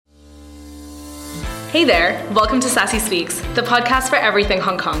Hey there, welcome to Sassy Speaks, the podcast for everything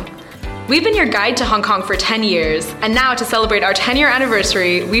Hong Kong. We've been your guide to Hong Kong for 10 years, and now to celebrate our 10-year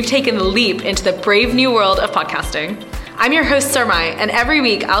anniversary, we've taken the leap into the brave new world of podcasting. I'm your host, Sarmai, and every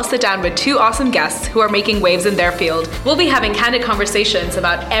week I'll sit down with two awesome guests who are making waves in their field. We'll be having candid conversations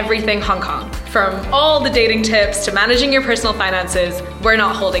about everything Hong Kong. From all the dating tips to managing your personal finances, we're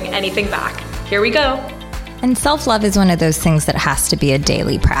not holding anything back. Here we go. And self-love is one of those things that has to be a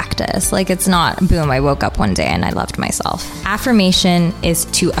daily practice. Like, it's not, boom, I woke up one day and I loved myself. Affirmation is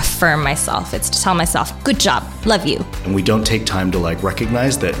to affirm myself. It's to tell myself, good job, love you. And we don't take time to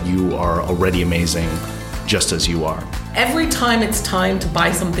recognize that you are already amazing just as you are. Every time it's time to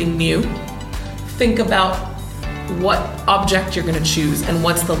buy something new, think about what object you're going to choose and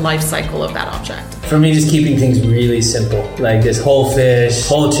what's the life cycle of that object. For me, just keeping things really simple, like this whole fish,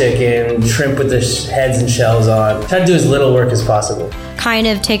 whole chicken, shrimp with the heads and shells on. Try to do as little work as possible. Kind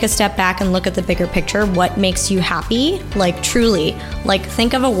of take a step back and look at the bigger picture. What makes you happy? Like, truly,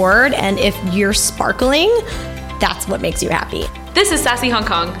 think of a word, and if you're sparkling, that's what makes you happy. This is Sassy Hong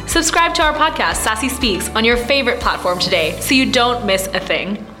Kong. Subscribe to our podcast, Sassy Speaks, on your favorite platform today so you don't miss a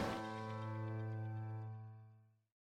thing.